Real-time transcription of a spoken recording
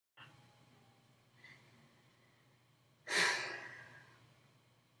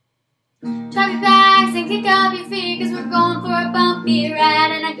Drop your bags and kick up your feet, 'cause we're going for a bumpy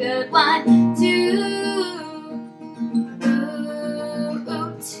ride and a good one too.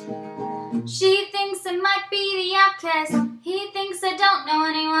 She thinks I might be the outcast. He thinks I don't know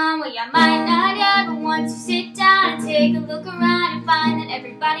anyone. Well, you might not ever want to sit down and take a look around and find that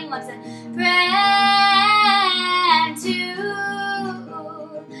everybody wants a friend too.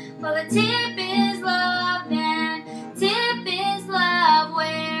 Well, the tip is love, and tip is love,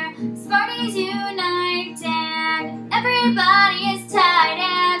 where Smarties unite and everybody is tight,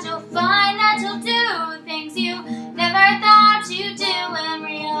 and you'll find that you'll do things you never thought you'd do in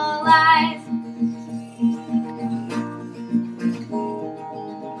real life.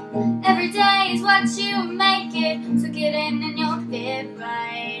 Every day is what you make it, so get in and you'll fit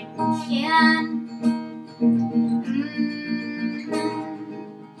right in.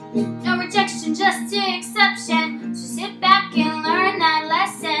 No rejection, just exception, so sit back and learn that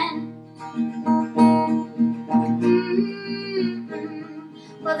lesson.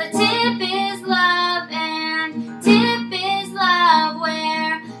 Well, the tip is love, and tip is love,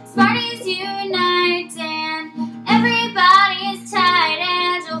 where Smarties unite and everybody is tight,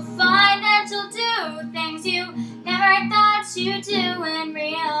 and you'll find that you'll do things you never thought you'd do in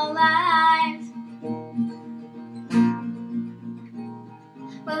real life.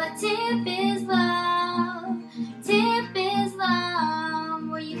 Well, a tip is love,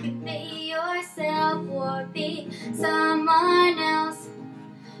 where you can be yourself or be someone else.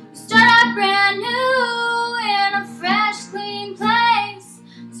 Start out brand new in a fresh, clean place,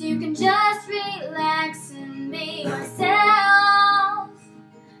 so you can just relax and be yourself.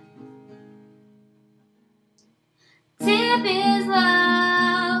 Tip is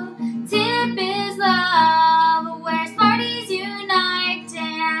love, where Smarties unite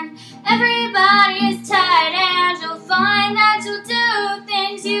and everybody is tight, and you'll find that you'll do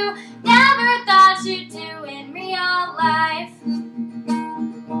things you never thought you'd do in real life.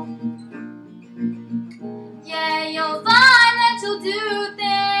 Yeah, you'll find that you'll do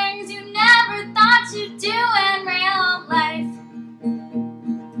things you never thought you'd do in real life.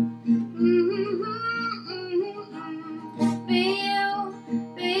 Be you,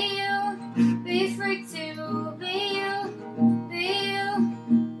 be free to be you,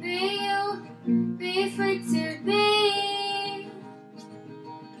 be free to be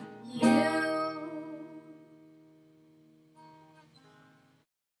you.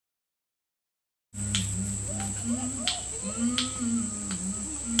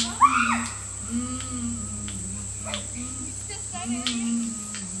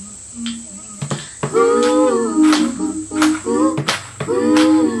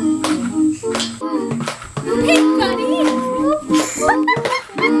 Hey, buddy!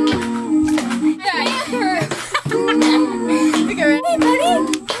 Hey, buddy!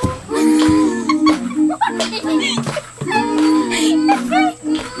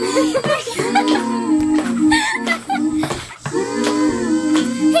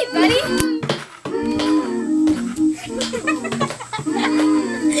 Hey, buddy!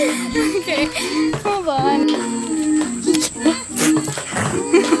 Okay, hold on.